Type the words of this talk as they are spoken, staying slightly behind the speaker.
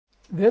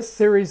This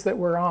series that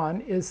we're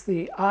on is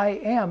the I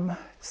Am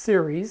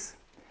series.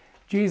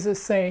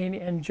 Jesus saying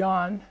in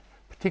John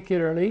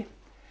particularly,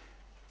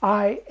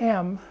 I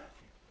am,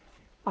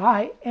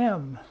 I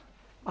am,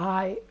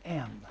 I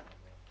am.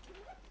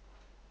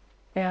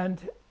 And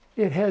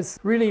it has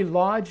really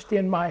lodged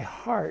in my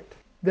heart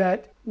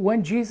that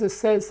when Jesus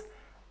says,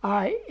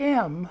 I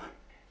am,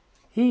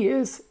 he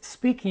is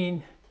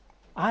speaking,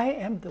 I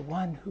am the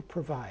one who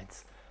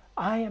provides.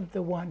 I am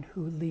the one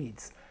who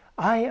leads.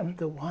 I am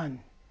the one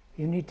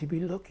you need to be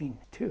looking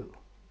to.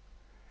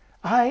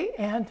 I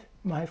and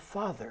my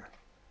Father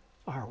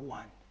are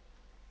one.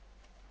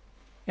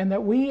 And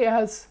that we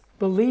as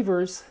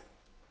believers,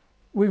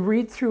 we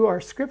read through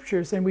our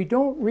scriptures and we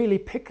don't really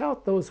pick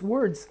out those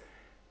words.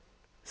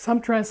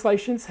 Some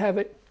translations have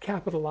it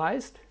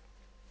capitalized,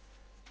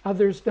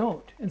 others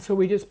don't. And so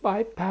we just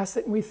bypass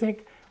it and we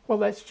think, well,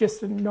 that's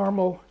just a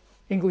normal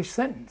English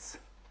sentence.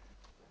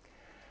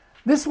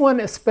 This one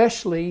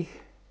especially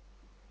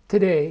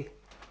today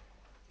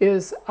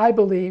is, I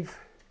believe,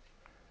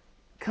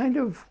 kind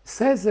of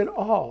says it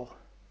all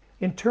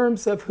in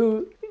terms of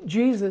who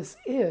Jesus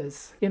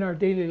is in our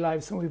daily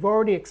lives. And we've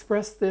already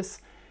expressed this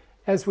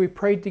as we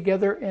prayed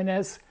together and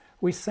as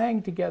we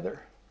sang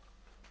together.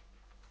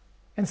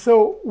 And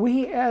so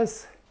we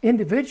as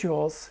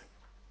individuals,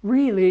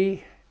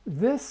 really,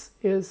 this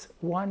is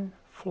one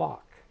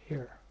flock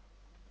here.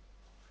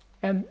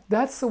 And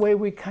that's the way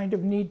we kind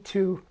of need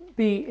to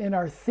be in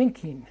our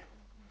thinking.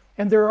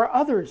 And there are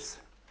others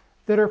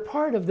that are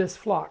part of this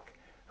flock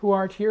who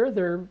aren't here.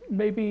 They're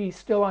maybe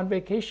still on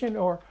vacation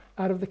or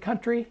out of the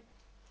country,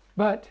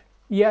 but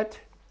yet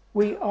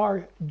we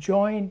are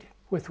joined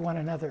with one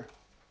another.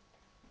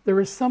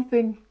 There is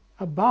something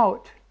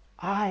about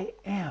I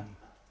am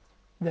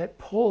that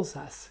pulls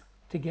us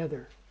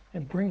together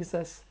and brings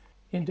us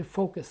into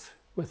focus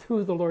with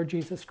who the Lord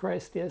Jesus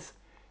Christ is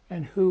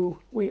and who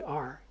we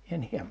are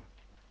in him.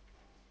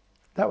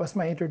 That was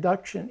my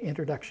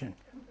introduction.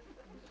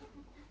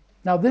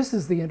 Now this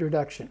is the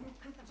introduction.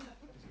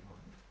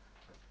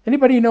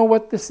 Anybody know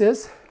what this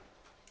is?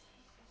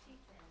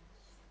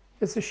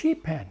 It's a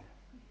sheep pen.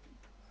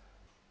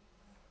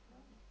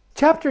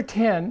 Chapter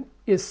 10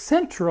 is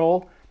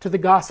central to the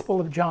Gospel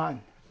of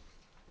John.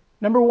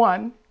 Number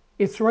one,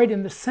 it's right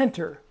in the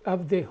center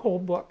of the whole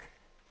book.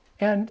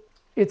 And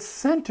it's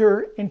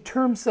center in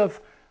terms of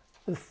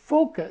the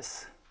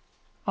focus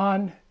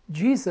on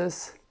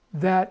Jesus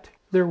that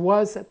there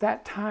was at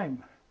that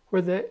time,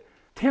 where the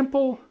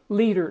temple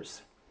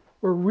leaders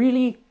were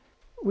really,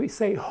 we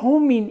say,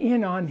 homing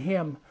in on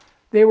him.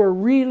 They were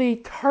really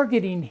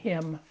targeting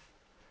him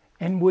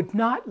and would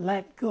not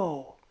let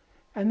go.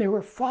 And they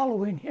were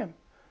following him,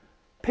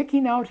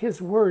 picking out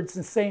his words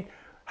and saying,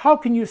 how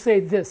can you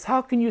say this?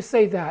 How can you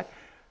say that?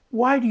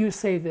 Why do you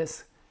say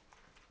this?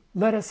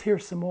 Let us hear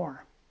some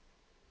more.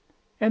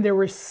 And they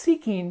were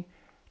seeking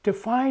to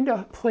find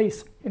a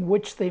place in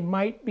which they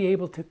might be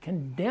able to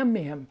condemn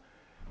him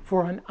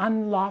for an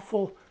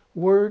unlawful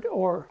word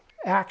or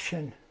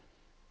action.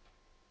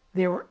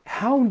 They were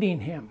hounding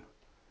him.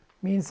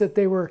 Means that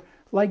they were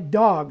like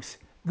dogs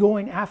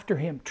going after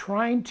him,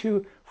 trying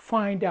to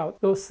find out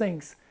those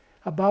things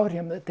about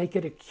him that they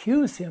could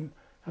accuse him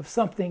of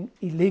something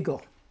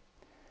illegal.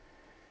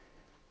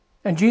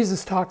 And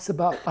Jesus talks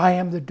about, I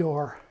am the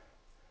door.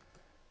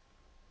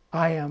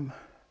 I am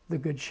the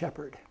good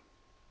shepherd.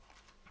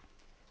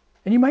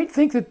 And you might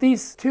think that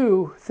these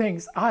two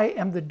things, I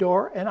am the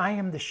door and I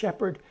am the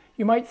shepherd,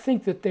 you might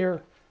think that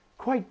they're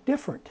quite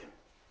different.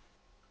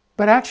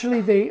 But actually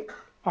they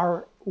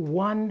are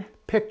one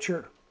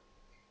picture.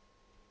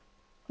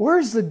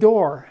 Where's the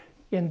door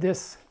in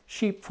this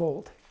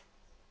sheepfold?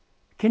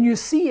 Can you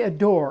see a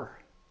door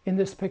in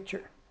this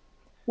picture?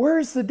 Where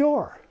is the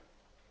door?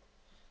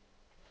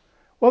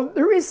 Well,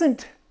 there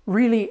isn't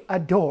really a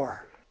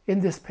door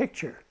in this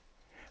picture.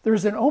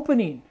 There's an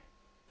opening,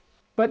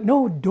 but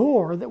no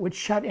door that would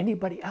shut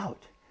anybody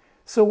out.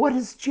 So what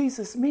does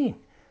Jesus mean?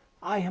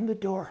 I am the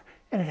door.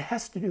 And it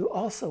has to do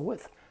also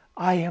with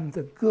I am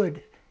the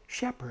good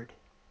shepherd.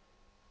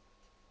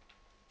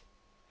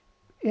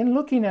 In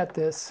looking at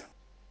this,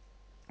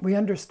 we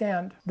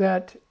understand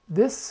that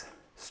this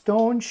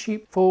stone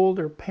sheepfold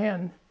or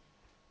pen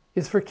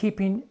is for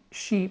keeping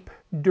sheep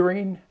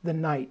during the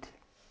night.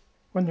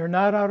 When they're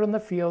not out in the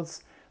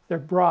fields, they're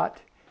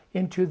brought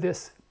into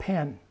this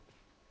pen.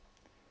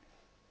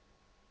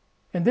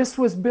 And this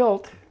was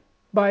built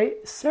by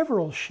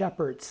several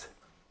shepherds,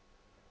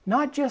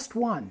 not just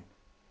one,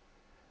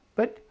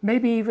 but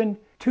maybe even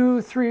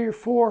 2, 3, or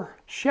 4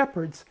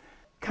 shepherds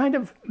kind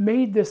of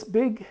made this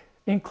big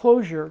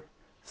enclosure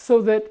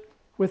so that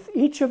with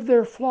each of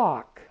their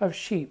flock of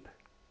sheep,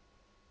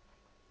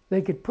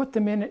 they could put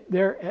them in it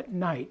there at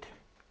night,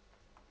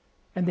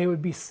 and they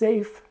would be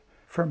safe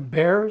from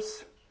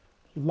bears,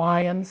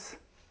 lions,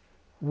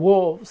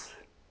 wolves.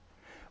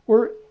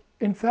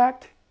 In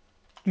fact,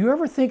 do you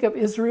ever think of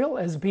Israel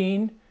as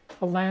being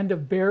a land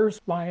of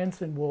bears,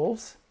 lions, and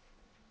wolves?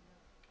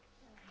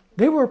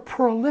 They were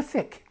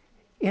prolific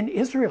in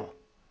Israel.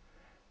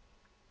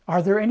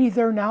 Are there any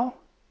there now?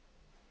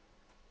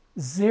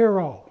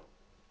 Zero.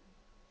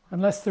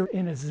 Unless they're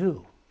in a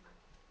zoo.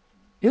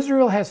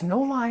 Israel has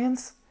no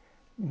lions,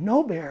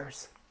 no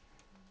bears,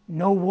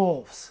 no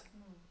wolves.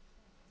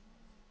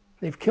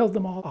 They've killed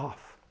them all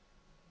off.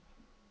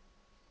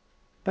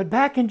 But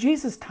back in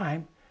Jesus'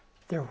 time,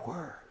 there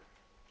were.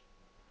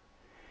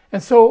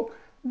 And so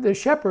the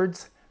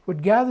shepherds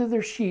would gather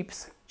their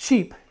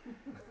sheep.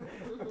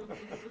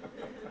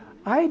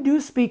 I do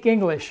speak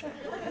English.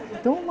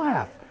 Don't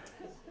laugh.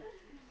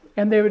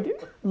 And they would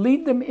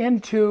lead them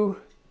into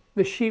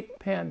the sheep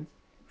pen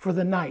for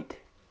the night.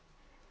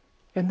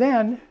 And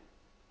then,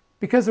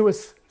 because it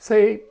was,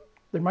 say,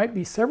 there might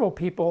be several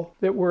people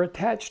that were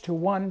attached to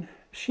one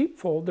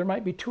sheepfold, there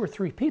might be 2 or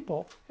 3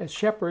 people as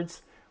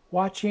shepherds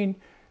watching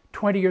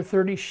 20 or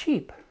 30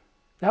 sheep.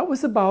 That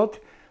was about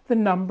the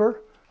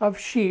number of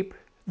sheep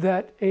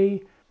that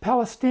a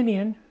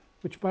Palestinian,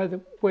 which by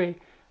the way,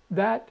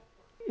 that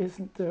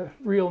isn't the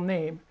real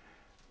name,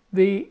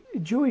 the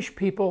Jewish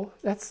people,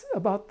 that's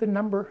about the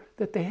number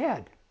that they had.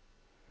 It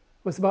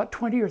was about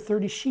 20 or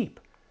 30 sheep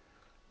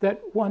that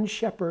one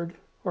shepherd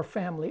or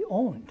family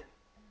owned.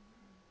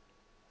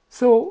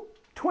 So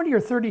 20 or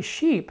 30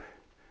 sheep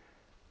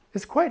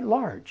is quite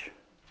large.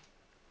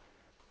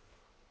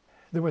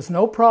 There was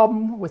no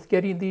problem with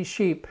getting these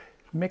sheep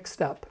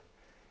mixed up.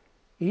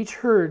 Each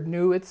herd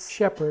knew its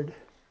shepherd,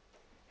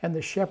 and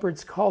the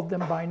shepherds called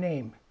them by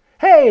name.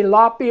 Hey,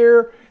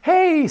 Lop-Ear!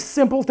 Hey,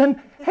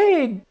 Simpleton!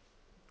 Hey,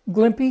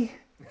 Glimpy!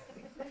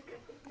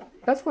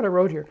 That's what I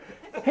wrote here.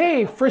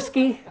 Hey,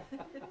 Frisky!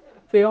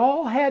 They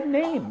all had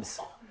names,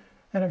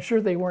 and I'm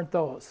sure they weren't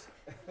those.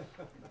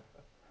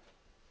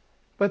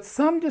 But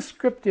some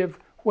descriptive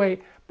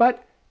way.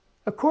 But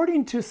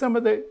according to some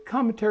of the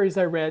commentaries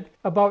I read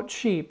about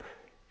sheep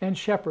and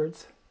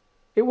shepherds,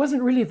 it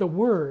wasn't really the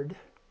word,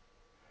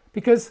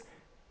 because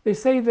they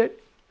say that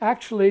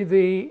actually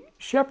the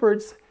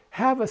shepherds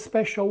have a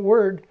special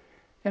word,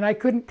 and I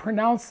couldn't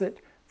pronounce it,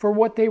 for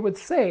what they would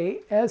say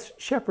as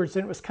shepherds,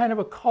 and it was kind of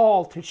a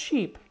call to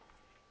sheep.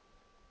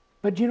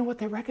 But do you know what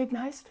they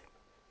recognized?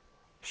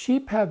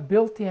 Sheep have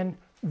built-in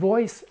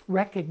voice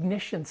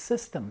recognition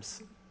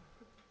systems,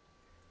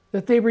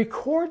 that they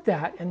record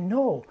that and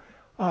know,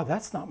 oh,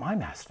 that's not my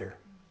master.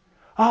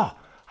 Oh,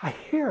 I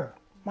hear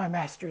my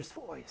master's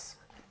voice.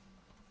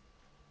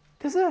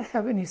 Does that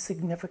have any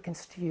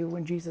significance to you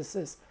when Jesus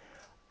says,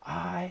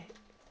 I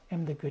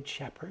am the good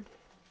shepherd?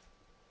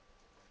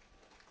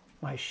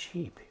 My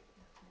sheep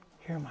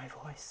hear my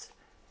voice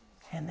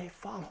and they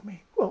follow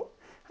me. Well,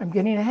 I'm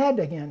getting ahead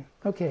again.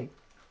 Okay.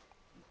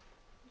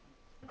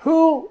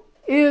 Who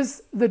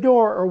is the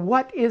door, or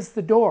what is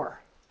the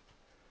door?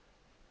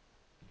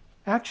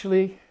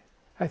 Actually,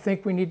 I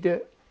think we need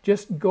to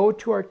just go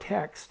to our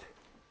text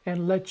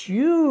and let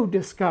you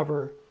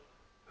discover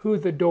who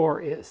the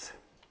door is.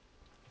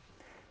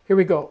 Here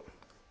we go.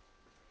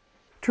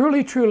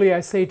 Truly, truly, I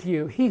say to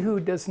you, he who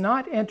does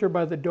not enter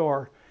by the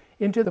door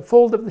into the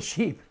fold of the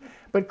sheep,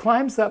 but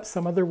climbs up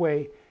some other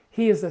way,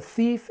 he is a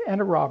thief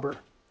and a robber.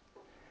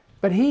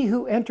 But he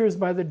who enters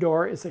by the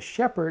door is a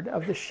shepherd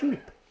of the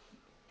sheep.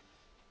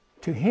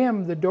 To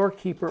him the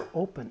doorkeeper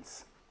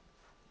opens,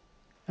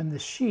 and the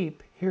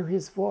sheep hear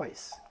his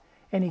voice,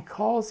 and he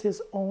calls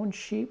his own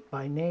sheep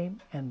by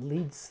name and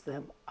leads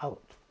them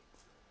out.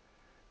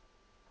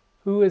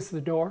 Who is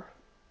the door?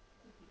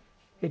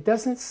 It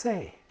doesn't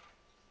say,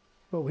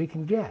 but we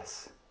can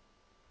guess.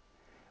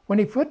 When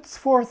he puts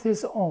forth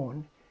his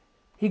own,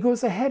 he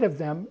goes ahead of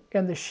them,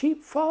 and the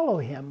sheep follow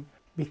him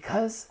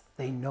because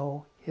they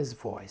know his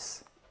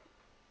voice.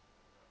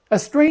 A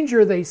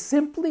stranger they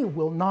simply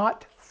will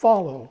not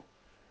follow,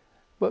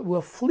 but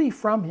will flee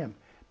from him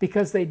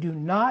because they do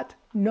not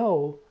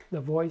know the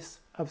voice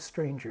of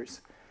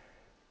strangers.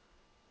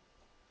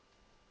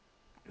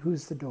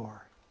 Who's the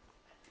door?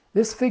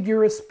 This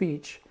figure of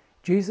speech,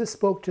 Jesus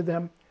spoke to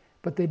them,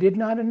 but they did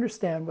not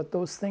understand what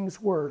those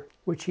things were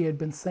which he had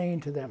been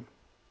saying to them.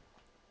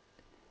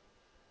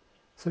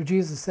 So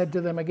Jesus said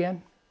to them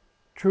again,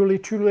 truly,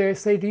 truly, I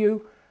say to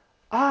you,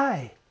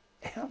 I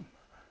am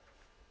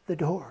the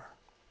door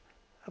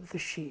of the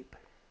sheep.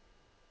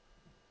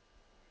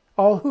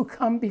 All who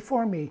come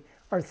before me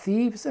are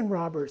thieves and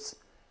robbers,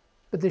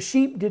 but the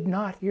sheep did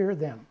not hear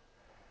them.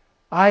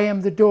 I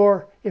am the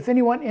door. If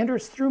anyone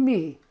enters through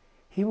me,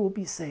 he will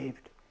be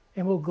saved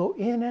and will go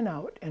in and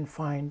out and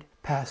find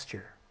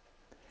pasture.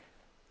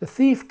 The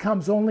thief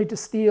comes only to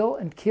steal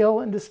and kill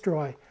and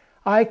destroy.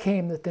 I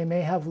came that they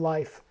may have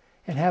life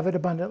and have it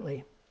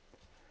abundantly.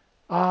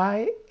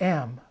 I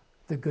am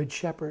the good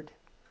shepherd.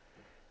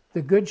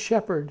 The good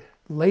shepherd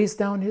lays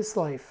down his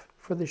life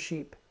for the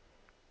sheep.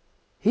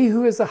 He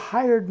who is a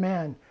hired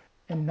man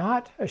and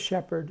not a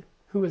shepherd,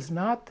 who is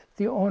not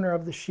the owner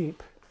of the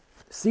sheep,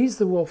 sees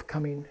the wolf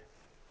coming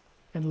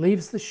and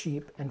leaves the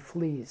sheep and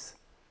flees.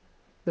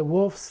 The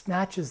wolf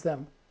snatches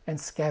them and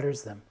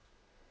scatters them.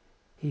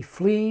 He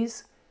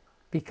flees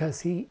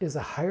because he is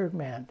a hired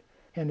man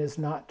and is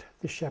not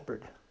the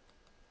shepherd.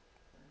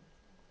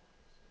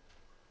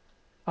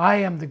 I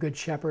am the good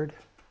shepherd.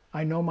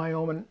 I know my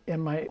own,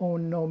 and my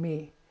own know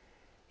me.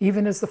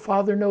 Even as the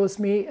Father knows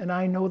me and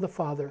I know the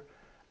Father,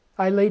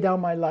 I lay down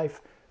my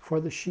life for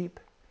the sheep.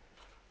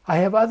 I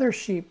have other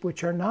sheep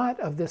which are not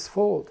of this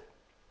fold.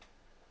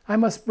 I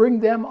must bring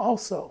them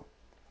also,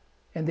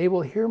 and they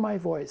will hear my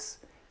voice,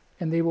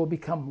 and they will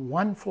become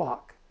one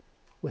flock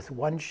with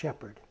one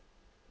shepherd.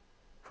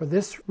 For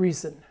this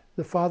reason,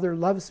 the Father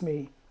loves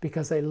me,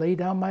 because I lay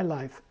down my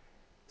life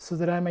so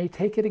that I may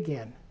take it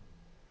again.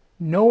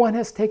 No one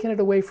has taken it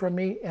away from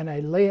me, and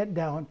I lay it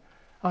down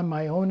on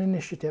my own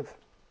initiative.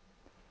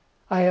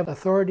 I have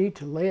authority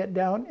to lay it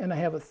down, and I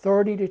have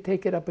authority to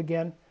take it up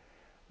again.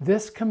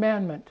 This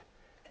commandment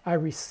I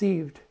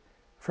received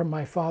from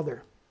my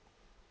Father.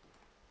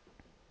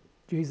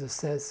 Jesus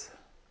says,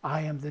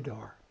 I am the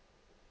door.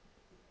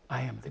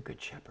 I am the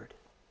good shepherd.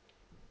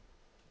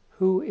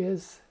 Who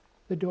is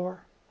the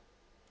door?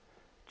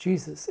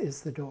 Jesus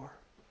is the door.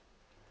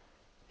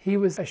 He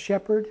was a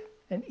shepherd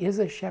and is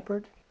a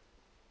shepherd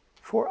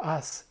for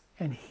us,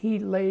 and he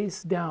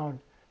lays down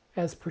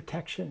as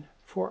protection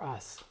for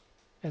us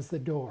as the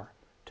door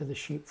to the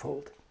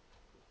sheepfold.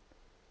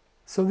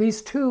 So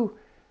these two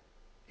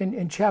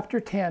in chapter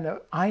 10,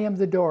 I am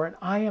the door and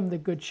I am the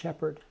good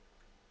shepherd,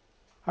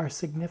 are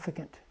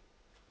significant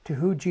to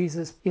who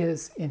Jesus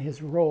is in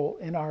his role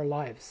in our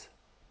lives.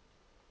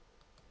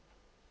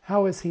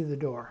 How is he the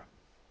door?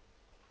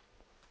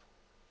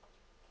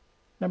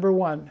 Number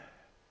one,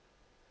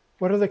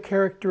 what are the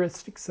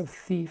characteristics of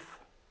thief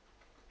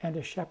and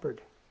a shepherd?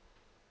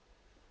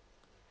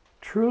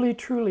 Truly,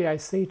 truly, I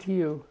say to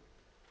you,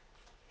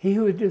 he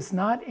who does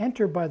not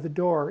enter by the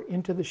door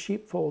into the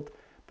sheepfold,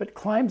 but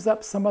climbs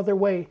up some other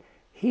way,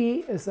 he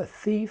is a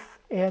thief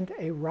and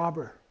a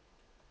robber.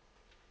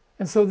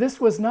 And so this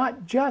was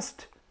not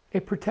just a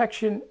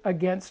protection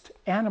against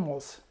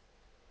animals,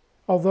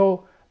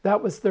 although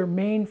that was their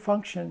main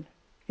function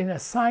in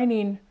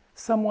assigning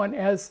someone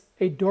as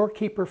a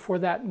doorkeeper for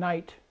that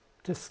night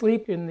to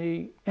sleep in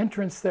the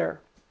entrance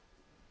there.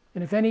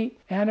 And if any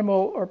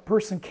animal or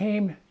person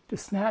came to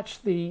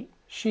snatch the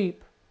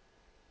sheep,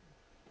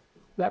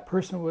 that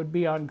person would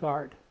be on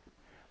guard.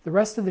 The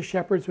rest of the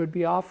shepherds would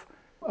be off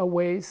a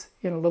ways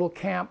in a little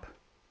camp.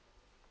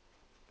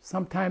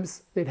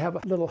 Sometimes they'd have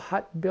a little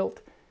hut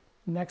built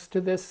next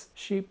to this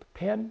sheep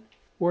pen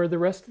where the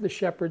rest of the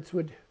shepherds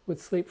would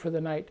sleep for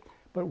the night,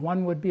 but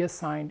one would be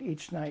assigned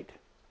each night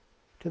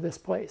to this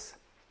place.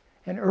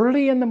 And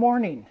early in the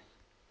morning,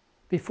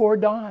 before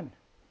dawn,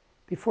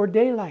 before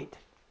daylight,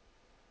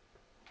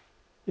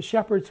 the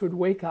shepherds would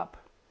wake up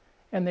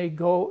and they'd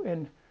go,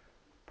 and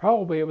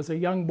probably it was a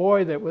young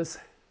boy that was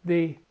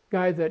the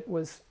guy that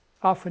was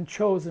often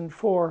chosen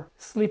for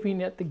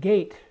sleeping at the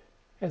gate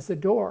as the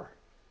door,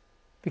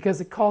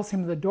 because it calls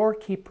him the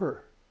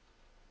doorkeeper.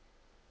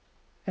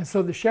 And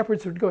so the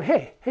shepherds would go,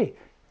 hey,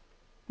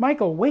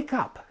 Michael, wake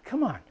up.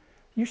 Come on.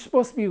 You're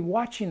supposed to be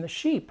watching the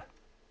sheep.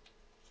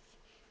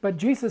 But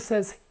Jesus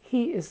says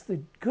he is the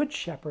good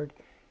shepherd.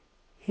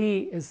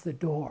 He is the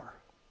door.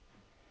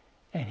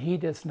 And he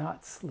does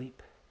not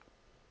sleep,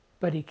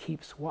 but he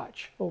keeps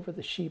watch over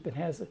the sheep and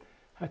has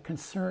a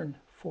concern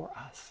for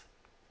us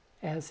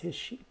as his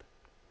sheep.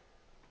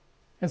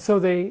 And so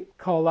they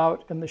call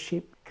out and the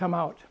sheep come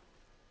out.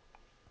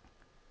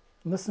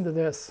 Listen to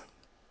this.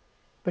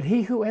 But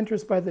he who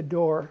enters by the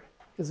door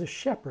is a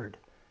shepherd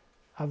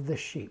of the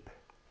sheep.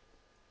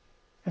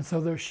 And so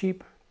their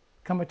sheep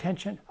come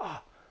attention. Oh,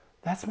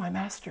 that's my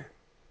master.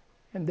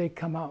 And they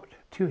come out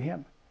to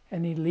him,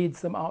 and he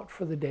leads them out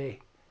for the day,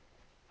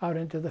 out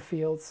into the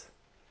fields,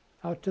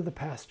 out to the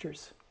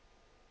pastures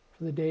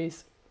for the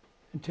days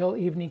until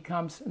evening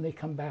comes and they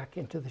come back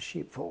into the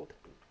sheepfold.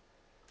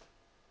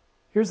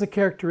 Here's a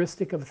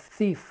characteristic of a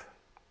thief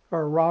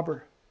or a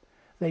robber.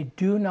 They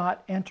do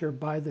not enter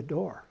by the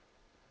door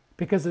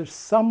because there's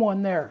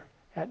someone there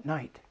at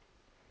night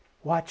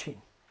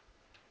watching.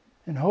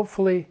 And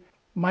hopefully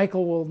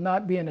Michael will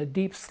not be in a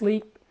deep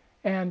sleep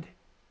and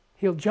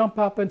he'll jump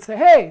up and say,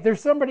 hey, there's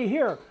somebody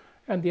here.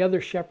 And the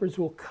other shepherds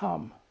will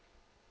come.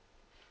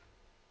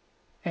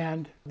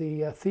 And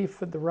the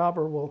thief and the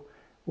robber will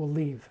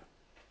leave.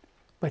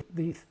 But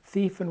the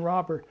thief and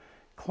robber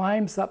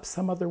climbs up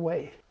some other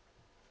way,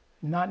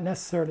 not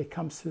necessarily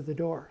comes through the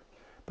door.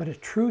 But a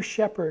true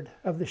shepherd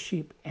of the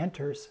sheep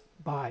enters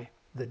by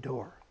the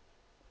door.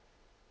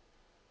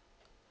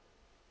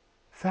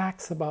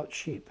 Facts about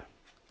sheep.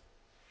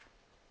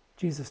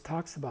 Jesus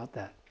talks about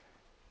that.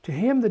 To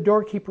him the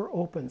doorkeeper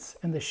opens,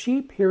 and the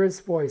sheep hear his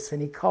voice,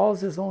 and he calls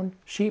his own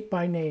sheep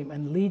by name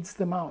and leads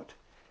them out.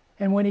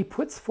 And when he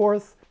puts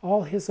forth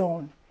all his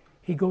own,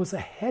 he goes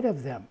ahead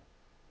of them.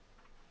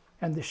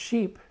 And the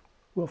sheep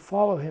will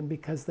follow him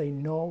because they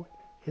know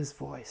his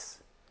voice.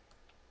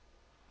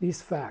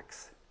 These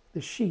facts,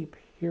 the sheep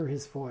hear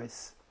his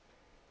voice.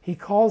 He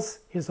calls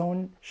his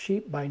own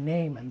sheep by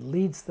name and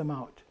leads them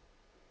out.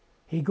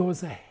 He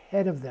goes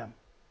ahead of them.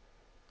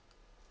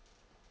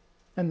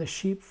 And the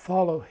sheep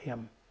follow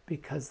him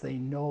because they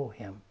know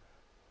him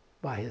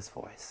by his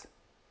voice.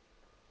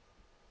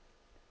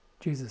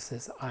 Jesus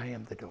says, I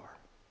am the door.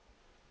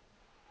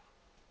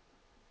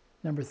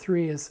 Number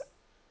 3 is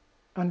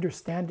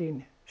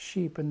understanding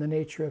sheep and the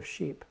nature of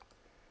sheep.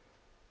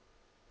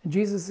 And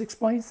Jesus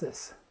explains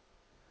this.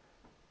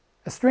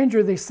 A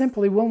stranger they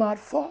simply will not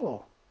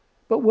follow,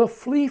 but will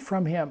flee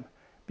from him,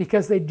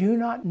 because they do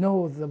not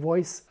know the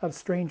voice of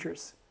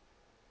strangers.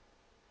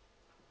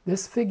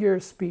 This figure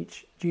of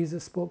speech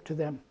Jesus spoke to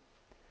them,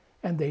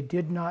 and they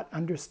did not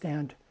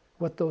understand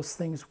what those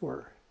things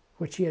were,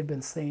 which he had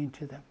been saying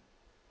to them.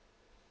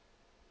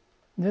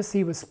 And this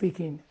he was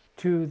speaking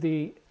to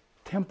the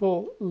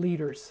temple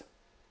leaders,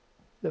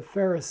 the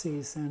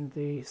Pharisees and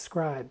the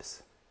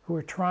scribes, who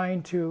were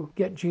trying to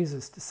get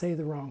Jesus to say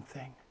the wrong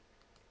thing.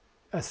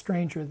 A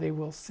stranger they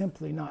will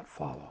simply not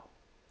follow.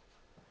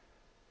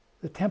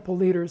 The temple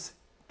leaders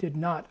did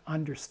not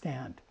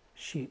understand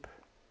sheep.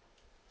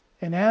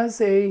 And as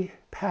a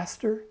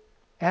pastor,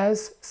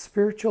 as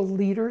spiritual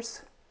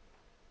leaders,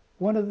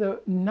 one of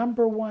the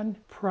number one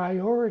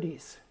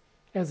priorities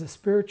as a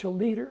spiritual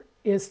leader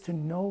is to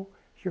know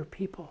your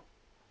people.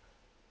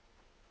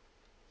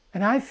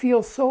 And I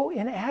feel so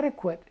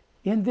inadequate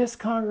in this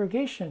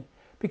congregation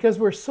because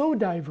we're so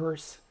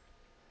diverse.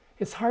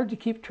 It's hard to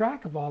keep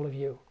track of all of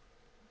you.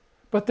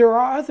 But there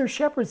are other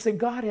shepherds that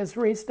God has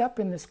raised up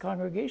in this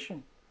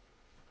congregation.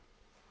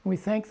 We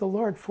thank the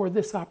Lord for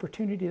this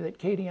opportunity that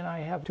Katie and I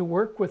have to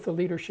work with the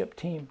leadership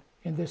team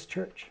in this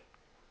church.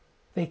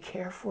 They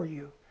care for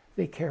you.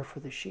 They care for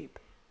the sheep.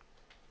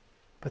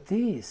 But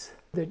these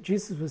that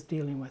Jesus was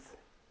dealing with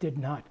did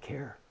not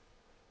care.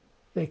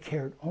 They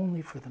cared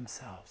only for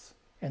themselves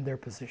and their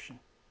position.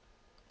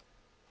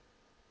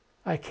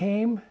 I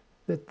came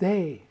that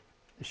they,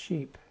 the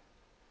sheep,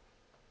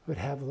 would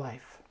have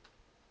life.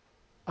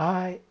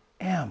 I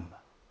am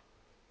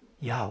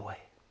Yahweh.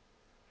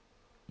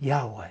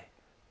 Yahweh,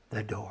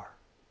 the door.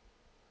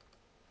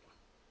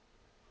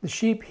 The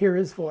sheep hear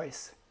his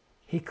voice.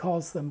 He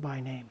calls them by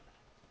name.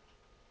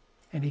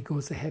 And he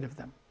goes ahead of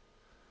them.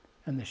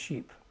 And the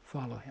sheep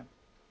follow him.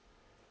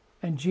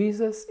 And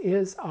Jesus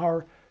is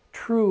our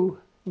true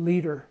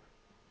leader.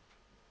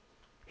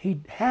 He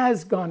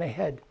has gone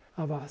ahead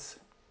of us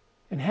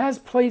and has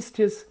placed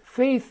his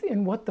faith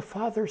in what the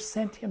Father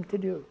sent him to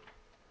do.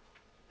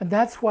 And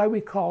that's why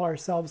we call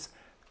ourselves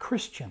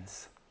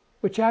Christians,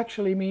 which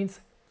actually means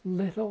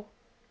little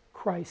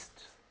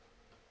Christs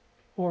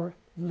or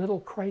little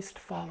Christ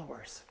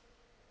followers.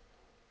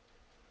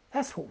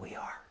 That's what we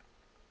are.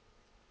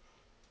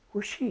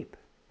 We're sheep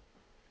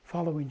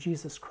following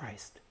Jesus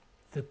Christ,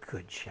 the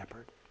Good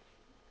Shepherd.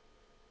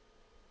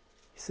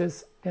 He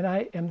says, and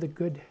I am the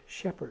Good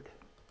Shepherd.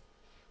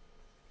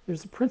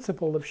 There's a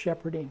principle of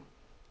shepherding.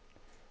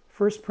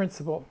 First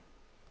principle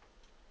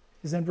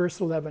is in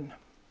verse 11.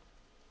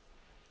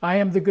 I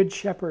am the Good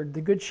Shepherd.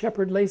 The Good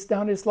Shepherd lays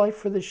down his life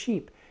for the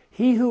sheep.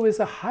 He who is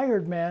a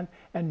hired man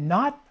and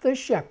not the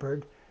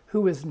shepherd,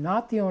 who is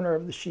not the owner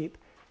of the sheep,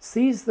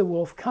 sees the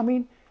wolf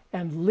coming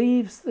and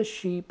leaves the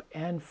sheep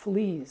and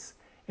flees.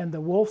 And the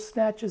wolf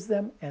snatches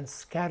them and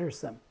scatters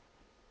them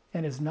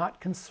and is not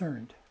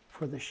concerned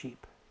for the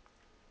sheep.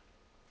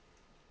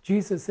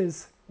 Jesus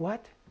is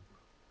what?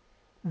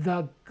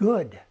 The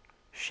Good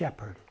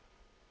Shepherd.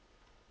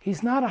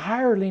 He's not a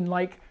hireling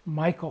like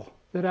Michael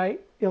that I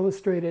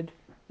illustrated,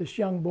 this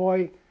young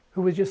boy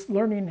who was just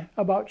learning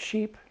about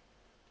sheep,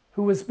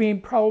 who was being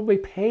probably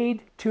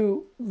paid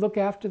to look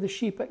after the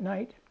sheep at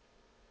night.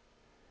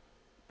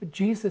 But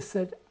Jesus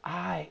said,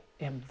 I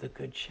am the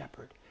Good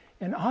Shepherd.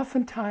 And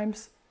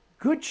oftentimes,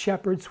 good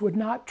shepherds would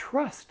not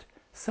trust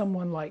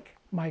someone like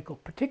Michael.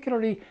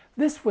 Particularly,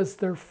 this was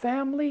their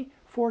family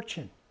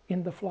fortune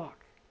in the flock.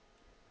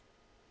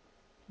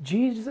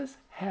 Jesus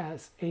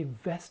has a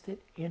vested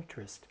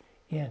interest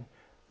in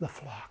the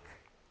flock.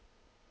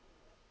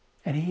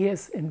 And he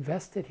has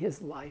invested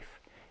his life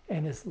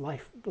and his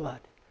lifeblood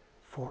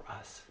for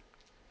us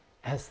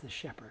as the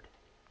shepherd.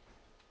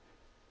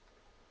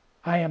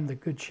 I am the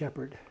Good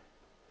Shepherd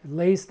who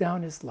lays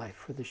down his life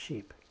for the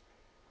sheep.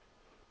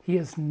 He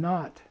is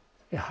not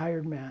a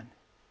hired man.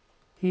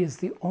 He is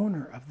the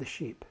owner of the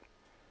sheep.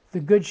 The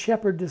Good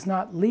Shepherd does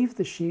not leave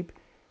the sheep.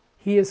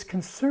 He is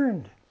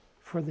concerned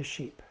for the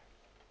sheep.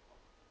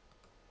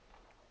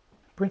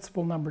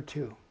 Principle number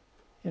 2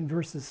 in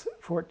verses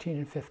 14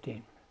 and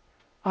 15.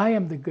 I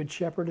am the Good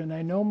Shepherd, and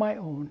I know my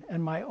own,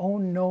 and my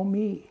own know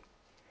me.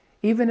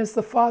 Even as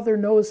the Father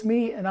knows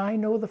me, and I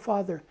know the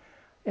Father,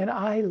 and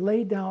I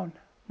lay down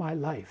my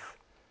life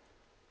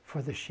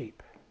for the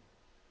sheep.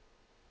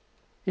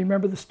 You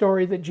remember the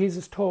story that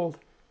Jesus told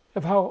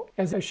of how,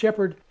 as a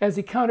shepherd, as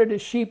he counted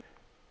his sheep,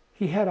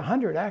 he had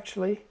 100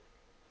 actually,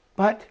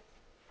 but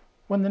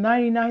when the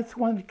 99th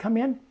one would come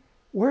in,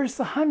 where's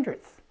the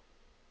 100th?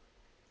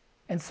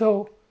 And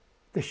so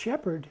the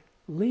shepherd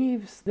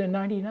leaves the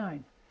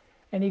 99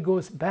 and he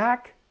goes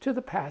back to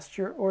the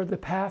pasture, or the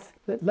path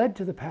that led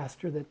to the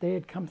pasture that they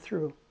had come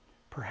through.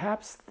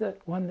 Perhaps the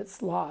one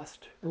that's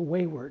lost or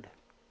wayward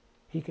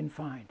he can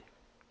find.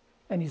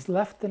 And he's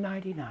left the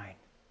 99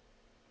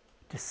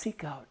 to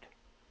seek out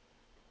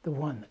the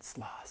one that's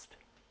lost.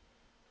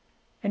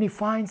 And he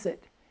finds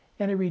it,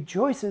 and he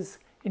rejoices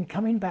in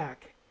coming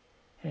back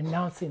and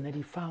announcing that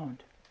he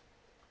found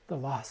the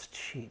lost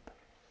sheep.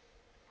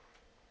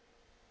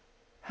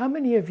 How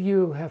many of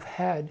you have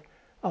had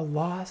a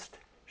lost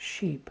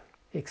sheep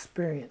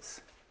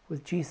experience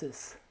with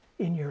Jesus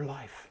in your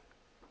life?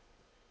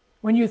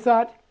 When you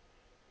thought,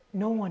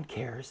 no one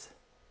cares,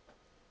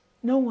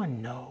 no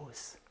one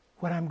knows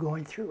what I'm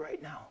going through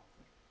right now.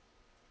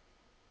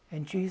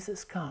 And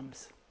Jesus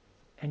comes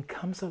and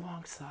comes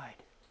alongside.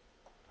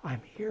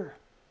 I'm here.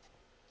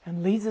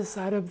 And leads us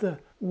out of the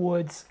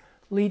woods,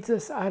 leads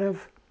us out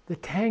of the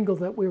tangle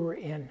that we were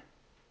in,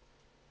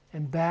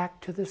 and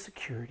back to the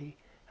security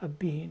of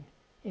being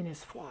in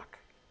his flock.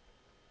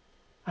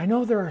 I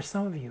know there are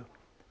some of you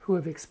who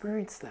have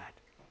experienced that.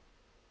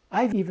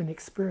 I've even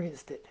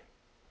experienced it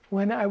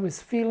when I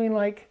was feeling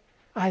like,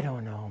 I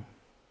don't know,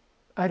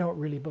 I don't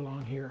really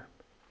belong here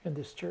in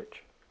this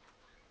church.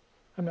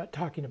 I'm not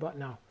talking about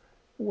now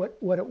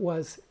what it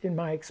was in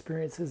my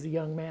experience as a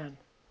young man,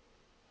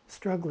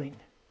 struggling,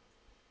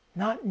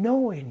 not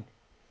knowing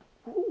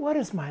what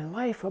is my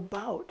life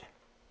about.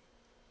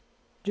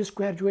 Just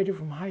graduated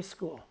from high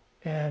school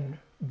and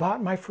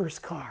bought my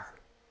first car.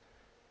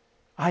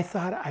 I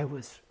thought I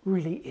was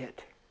really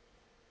it.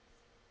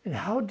 And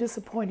how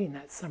disappointing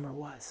that summer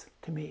was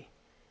to me.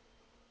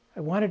 I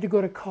wanted to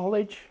go to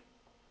college,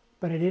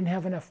 but I didn't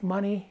have enough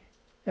money.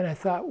 And I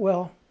thought,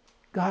 well,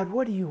 God,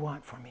 what do you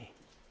want from me?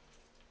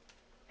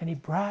 And he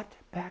brought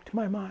back to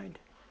my mind,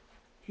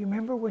 do you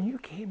remember when you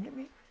came to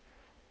me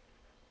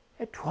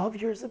at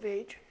 12 years of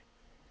age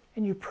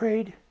and you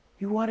prayed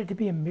you wanted to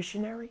be a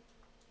missionary?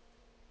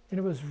 And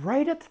it was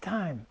right at the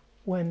time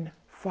when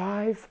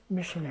 5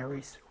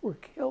 missionaries were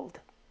killed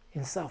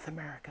in South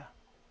America.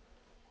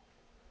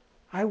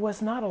 I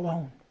was not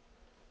alone.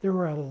 There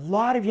were a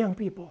lot of young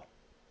people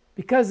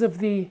because of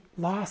the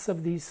loss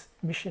of these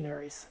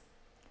missionaries.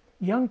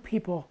 Young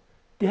people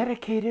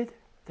dedicated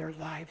their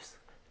lives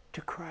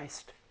to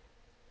Christ.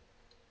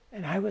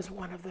 And I was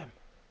one of them.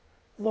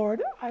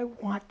 Lord, I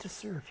want to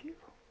serve you.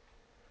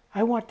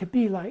 I want to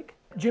be like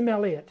Jim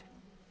Elliot.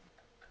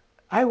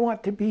 I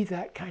want to be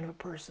that kind of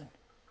person.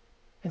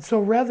 And so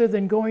rather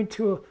than going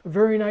to a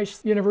very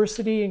nice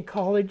university and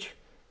college,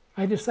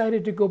 I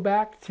decided to go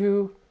back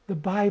to the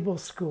Bible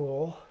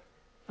school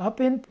up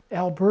in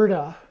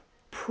Alberta,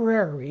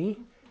 prairie,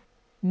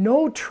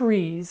 no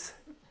trees,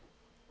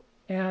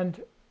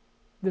 and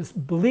this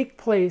bleak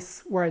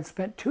place where I'd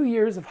spent 2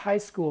 years of high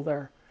school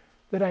there,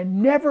 that I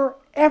never,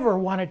 ever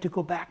wanted to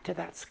go back to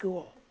that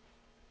school.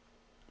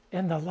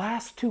 In the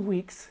last 2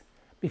 weeks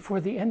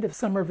before the end of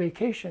summer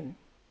vacation,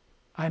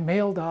 I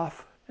mailed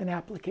off an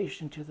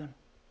application to them,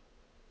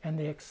 and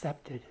they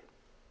accepted.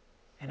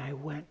 And I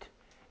went,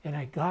 and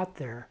I got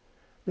there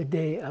the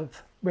day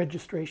of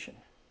registration.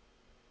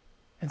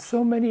 And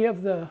so many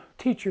of the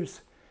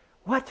teachers,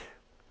 what?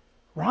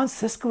 Ron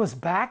Cisco is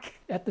back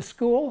at the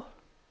school?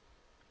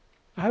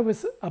 I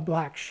was a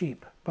black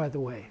sheep, by the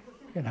way,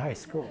 in high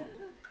school.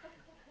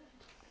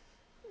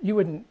 You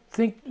wouldn't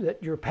think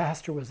that your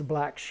pastor was a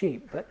black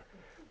sheep, but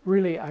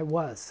really I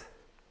was.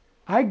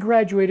 I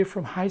graduated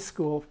from high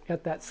school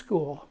at that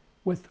school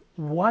with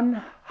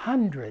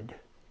 100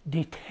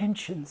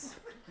 detentions.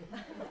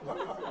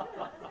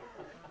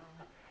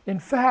 In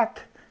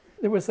fact,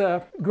 there was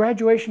a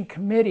graduation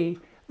committee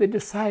that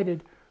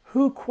decided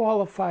who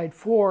qualified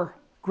for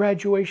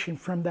graduation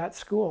from that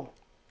school.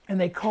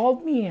 And they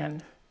called me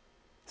in,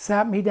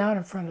 sat me down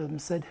in front of them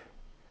and said,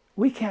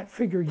 we can't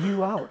figure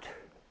you out.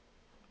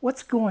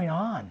 What's going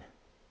on?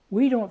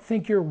 We don't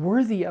think you're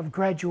worthy of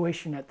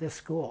graduation at this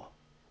school.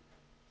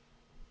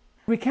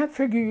 We can't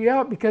figure you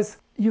out because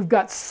you've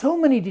got so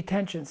many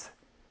detentions.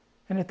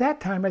 And at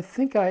that time, I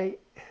think I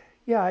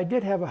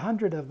did have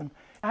 100 of them.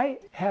 I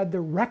had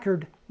the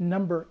record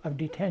number of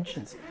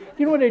detentions.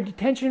 You know what a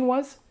detention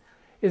was?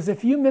 Is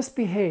if you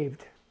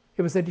misbehaved,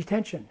 it was a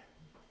detention.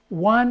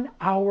 1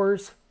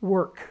 hour's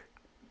work.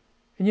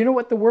 And you know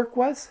what the work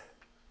was?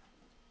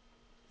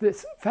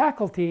 This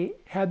faculty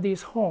had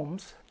these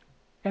homes,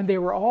 and they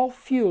were all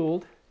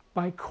fueled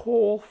by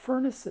coal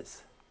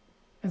furnaces.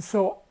 And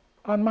so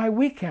on my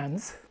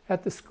weekends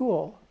at the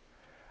school,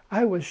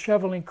 I was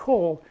shoveling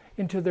coal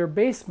into their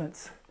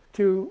basements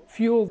to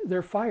fuel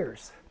their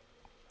fires.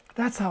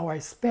 That's how I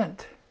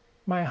spent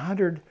my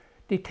 100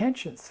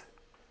 detentions,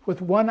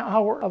 with 1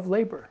 hour of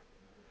labor.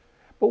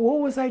 But what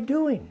was I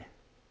doing?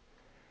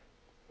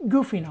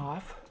 Goofing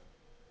off.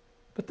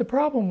 But the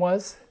problem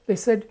was, they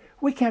said,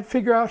 we can't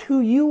figure out who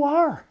you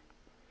are.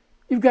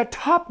 You've got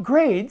top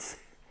grades,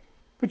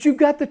 but you've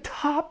got the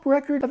top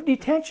record of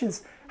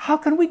detentions. How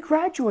can we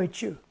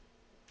graduate you?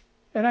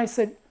 And I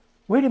said,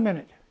 wait a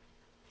minute.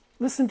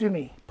 Listen to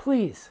me,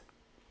 please.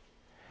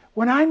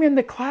 When I'm in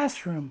the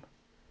classroom,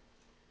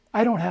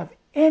 I don't have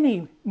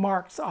any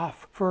marks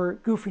off for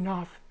goofing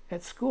off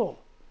at school.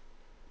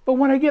 But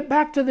when I get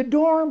back to the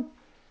dorm,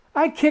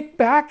 I kick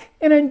back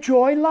and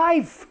enjoy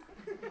life.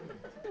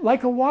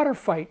 Like a water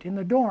fight in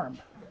the dorm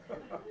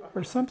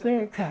or something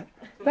like that.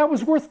 That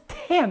was worth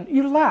 10,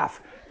 you laugh,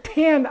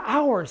 10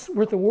 hours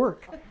worth of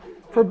work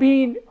for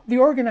being the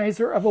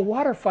organizer of a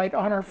water fight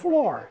on our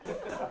floor.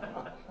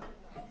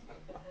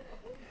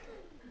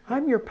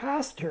 I'm your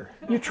pastor.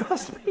 You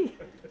trust me?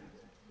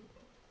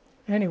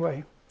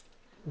 Anyway,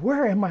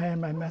 Where am I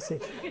in my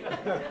message?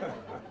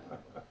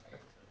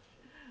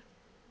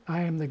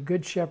 I am the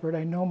good shepherd.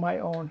 I know my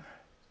own.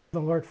 The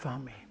Lord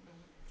found me.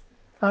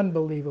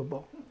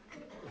 Unbelievable.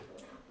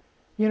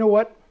 You know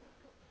what?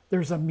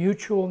 There's a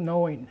mutual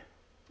knowing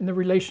in the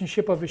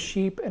relationship of a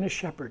sheep and a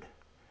shepherd.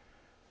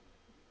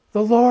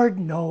 The Lord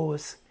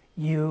knows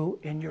you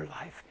in your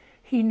life.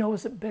 He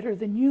knows it better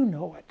than you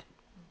know it.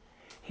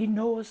 He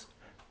knows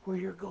where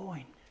you're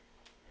going.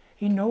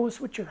 He knows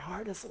what your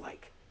heart is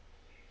like.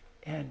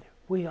 And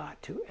we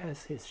ought to,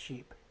 as his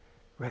sheep,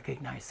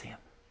 recognize him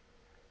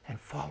and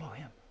follow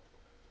him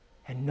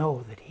and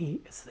know that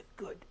he is the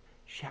good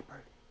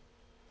shepherd.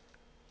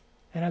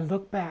 And I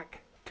look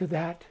back to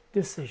that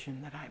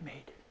decision that I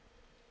made.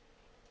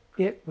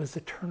 It was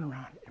a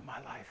turnaround in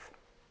my life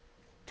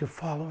to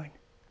following.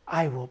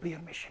 I will be a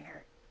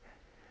missionary.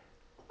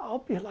 I'll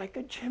be like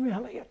a Jim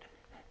Elliot.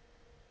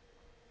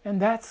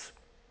 And that's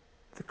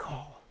the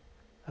call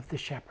of the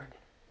shepherd.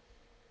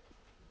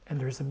 And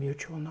there's a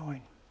mutual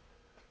knowing.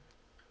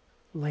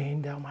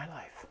 Laying down my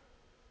life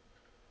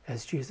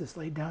as Jesus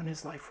laid down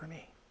his life for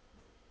me.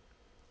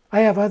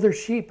 I have other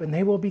sheep, and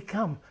they will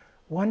become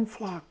one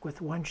flock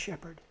with one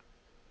shepherd.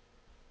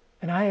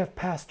 And I have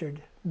pastored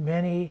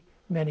many,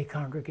 many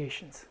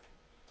congregations.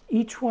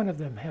 Each one of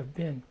them have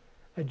been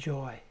a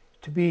joy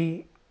to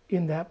be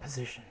in that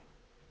position.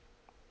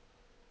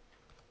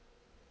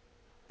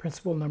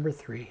 Principle number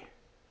 3.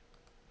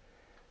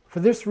 For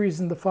this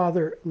reason, the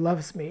Father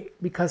loves me,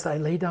 because I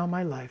lay down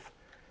my life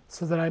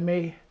so that I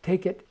may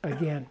take it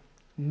again.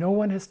 No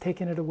one has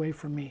taken it away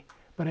from me,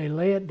 but I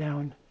lay it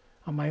down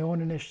on my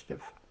own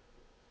initiative.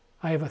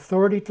 I have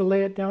authority to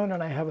lay it down,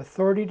 and I have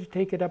authority to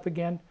take it up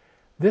again.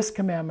 This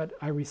commandment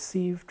I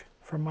received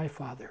from my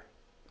Father.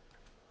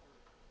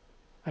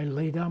 I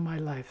lay down my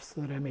life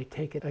so that I may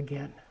take it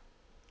again.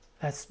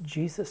 That's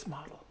Jesus'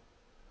 model.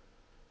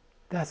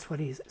 That's what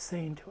he's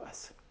saying to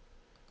us.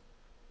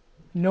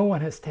 No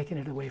one has taken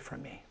it away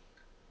from me.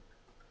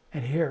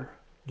 And here,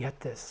 get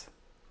this.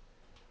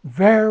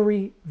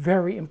 Very,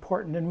 very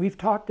important. And we've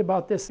talked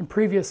about this in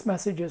previous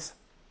messages.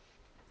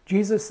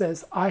 Jesus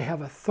says, I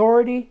have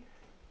authority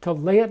to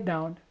lay it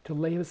down, to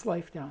lay his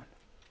life down,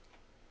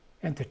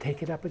 and to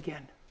take it up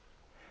again.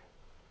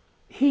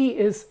 He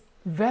is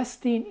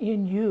vesting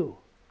in you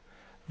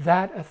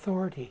that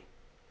authority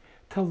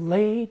to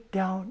lay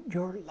down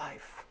your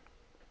life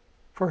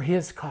for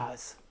his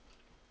cause.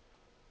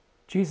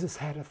 Jesus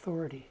had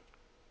authority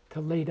to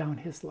lay down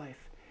his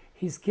life.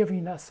 He's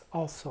giving us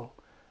also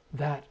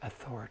that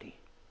authority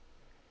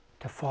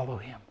to follow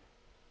him.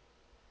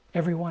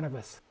 Every one of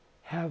us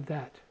have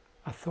that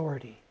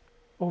authority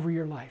over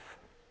your life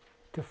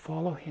to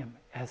follow him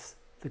as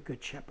the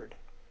good shepherd.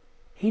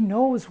 He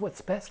knows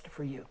what's best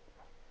for you.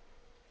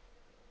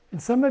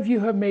 And some of you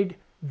have made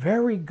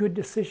very good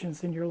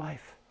decisions in your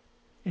life,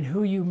 in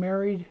who you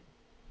married,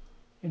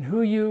 in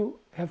who you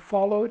have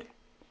followed.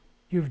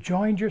 You've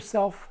joined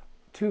yourself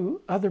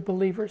to other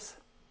believers,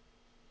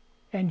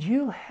 and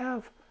you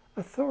have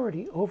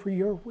authority over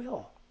your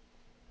will.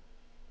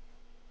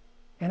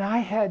 And I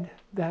had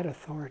that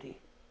authority.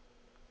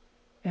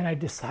 And I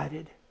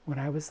decided when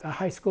I was a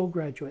high school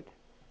graduate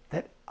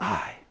that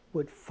I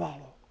would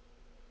follow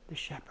the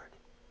shepherd.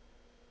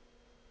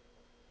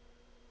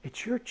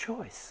 It's your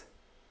choice.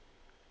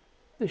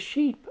 The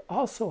sheep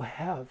also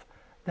have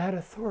that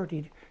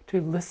authority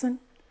to listen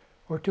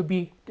or to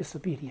be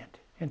disobedient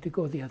and to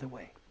go the other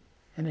way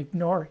and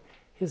ignore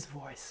his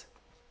voice.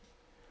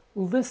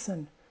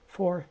 Listen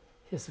for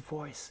his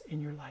voice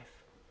in your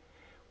life.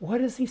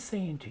 What is he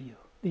saying to you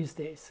these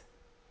days?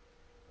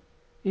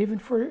 Even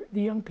for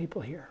the young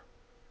people here.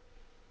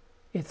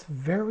 It's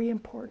very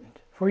important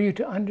for you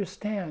to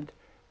understand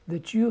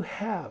that you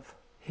have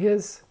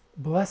his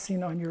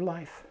blessing on your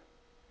life,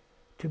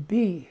 to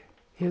be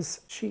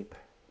his sheep.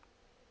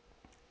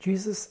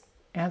 Jesus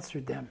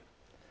answered them,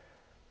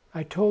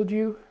 I told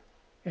you,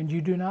 and you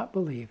do not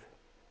believe.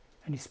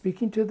 And he's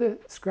speaking to the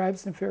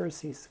scribes and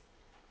Pharisees.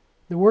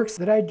 The works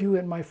that I do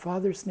in my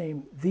Father's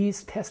name,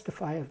 these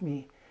testify of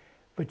me.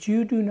 But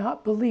you do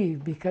not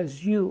believe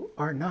because you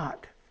are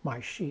not my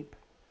sheep.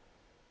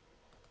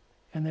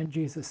 And then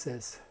Jesus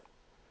says,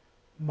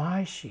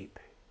 my sheep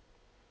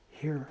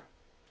hear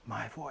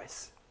my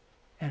voice,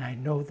 and I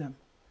know them,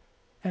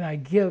 and I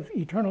give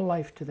eternal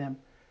life to them,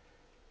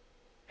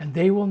 and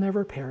they will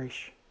never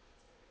perish,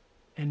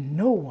 and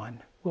no one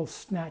will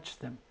snatch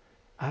them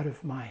out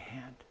of my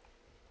hand.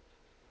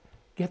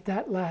 Get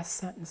that last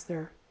sentence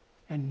there,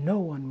 and no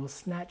one will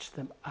snatch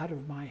them out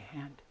of my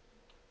hand.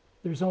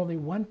 There's only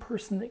one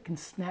person that can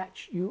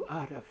snatch you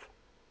out of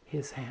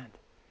his hand,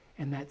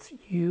 and that's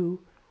you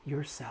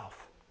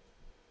yourself.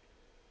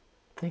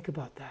 Think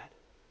about that.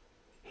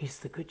 He's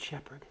the good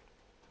shepherd.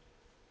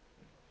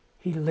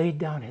 He laid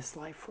down his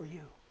life for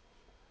you.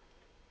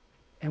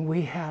 And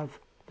we have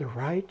the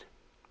right,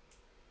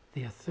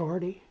 the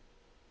authority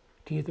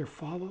to either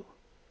follow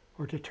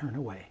or to turn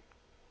away.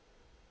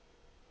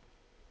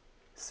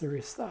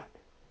 Serious thought.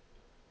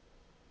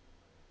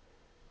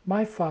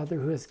 My Father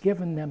who has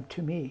given them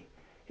to me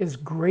is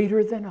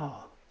greater than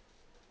all,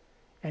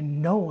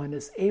 and no one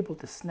is able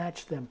to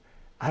snatch them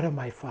out of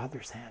my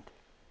Father's hand.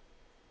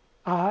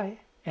 I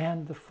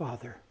and the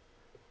Father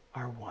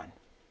are one.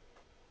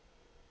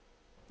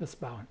 Let's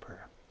bow in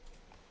prayer.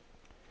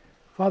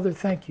 Father,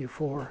 thank you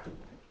for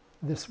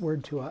this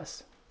word to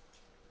us.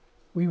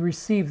 We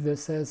receive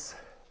this as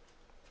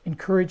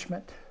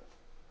encouragement.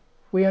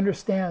 We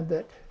understand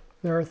that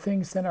there are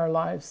things in our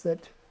lives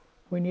that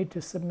we need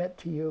to submit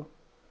to you.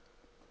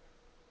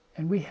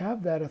 And we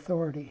have that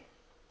authority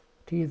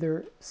to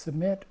either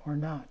submit or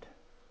not.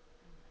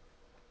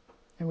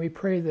 And we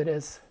pray that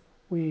as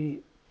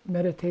we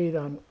meditate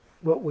on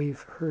what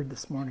we've heard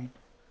this morning,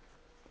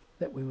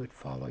 that we would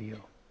follow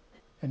you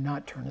and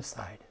not turn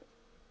aside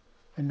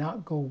and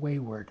not go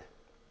wayward,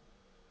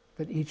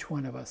 but each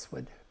one of us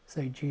would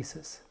say,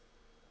 Jesus,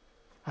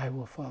 I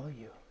will follow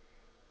you.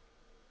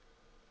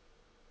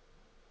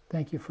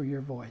 Thank you for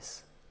your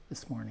voice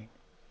this morning.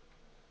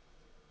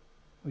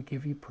 We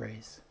give you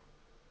praise.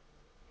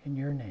 In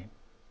your name,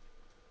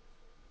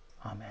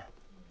 amen.